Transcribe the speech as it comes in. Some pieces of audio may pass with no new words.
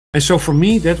And so for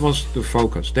me, that was the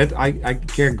focus, that I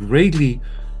care greatly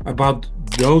about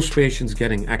those patients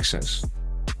getting access.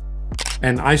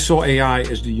 And I saw AI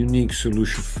as the unique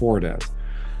solution for that.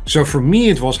 So for me,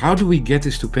 it was, how do we get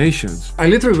this to patients? I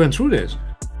literally went through this.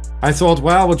 I thought,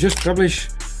 well, we'll just publish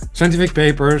scientific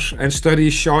papers and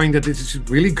studies showing that this is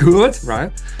really good,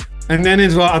 right? And then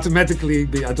it will automatically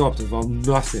be adopted. Well,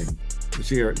 nothing.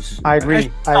 I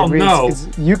agree. I agree.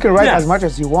 You can write as much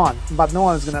as you want, but no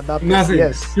one is going to adopt nothing. It.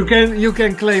 Yes. You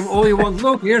can claim all you want.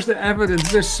 Look, here's the evidence.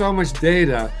 There's so much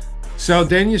data. So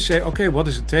then you say, okay, what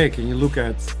does it take? And you look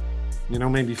at,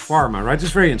 maybe pharma, right?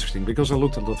 It's very interesting because I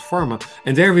looked at pharma,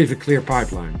 and there we have a clear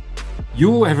pipeline.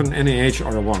 You have an NIH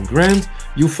R1 grant.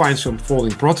 You find some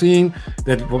folding protein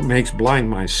that makes blind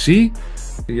mice see.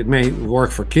 It may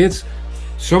work for kids.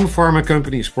 Some pharma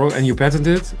companies, and you patent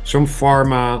it, some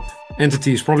pharma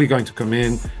entity is probably going to come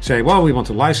in, say, well, we want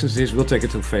to license this, we'll take it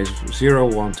to phase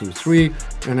 0, 1, 2, 3,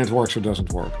 and it works or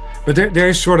doesn't work. But there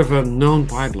is sort of a known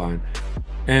pipeline.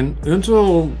 And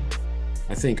until,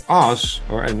 I think, us,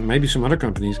 and maybe some other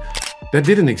companies, that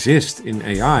didn't exist in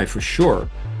AI for sure.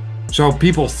 So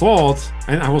people thought,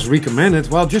 and I was recommended,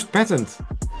 well, just patent,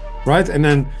 right? And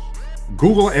then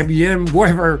Google, IBM,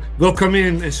 whatever will come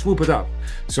in and swoop it up.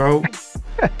 So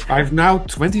I have now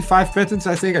 25 patents,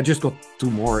 I think. I just got 2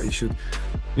 more issued.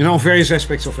 Various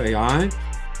aspects of AI.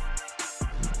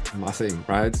 Nothing,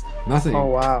 right? Nothing. Oh,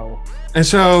 wow. And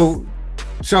so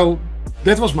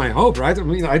that was my hope, right? I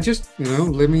mean, I just,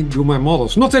 let me do my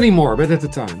models. Not anymore, but at the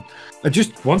time. I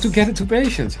just want to get it to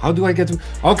patients. How do I get to...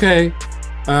 Okay,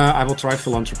 I will try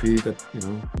philanthropy. That,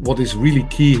 what is really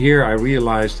key here, I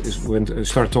realized, is when I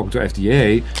started talking to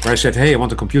FDA, where I said, hey, I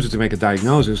want a computer to make a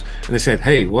diagnosis. And they said,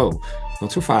 hey, whoa,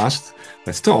 not so fast.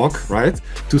 Let's talk, right?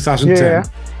 2010,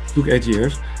 took 8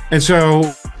 years. And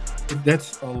so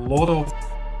that's a lot of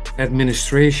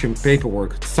administration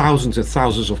paperwork, thousands and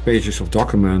thousands of pages of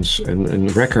documents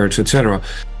and records, etc.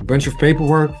 A bunch of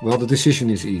paperwork. Well, the decision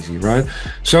is easy, right?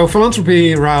 So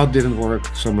philanthropy route didn't work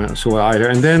so well either.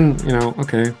 And then,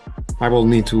 okay, I will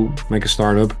need to make a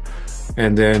startup.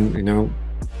 And then,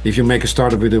 if you make a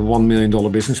startup with a $1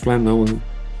 million business plan, no one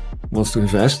wants to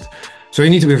invest. So you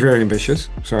need to be very ambitious.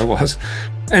 So I was.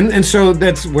 And so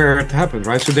that's where it happened,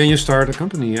 right? So then you start a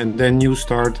company and then you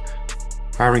start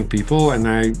hiring people, and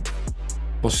I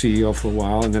was CEO for a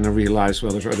while, and then I realized,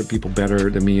 well, there's other people better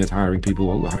than me at hiring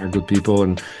people who hire good people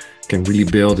and can really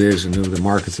build this and do the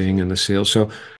marketing and the sales. So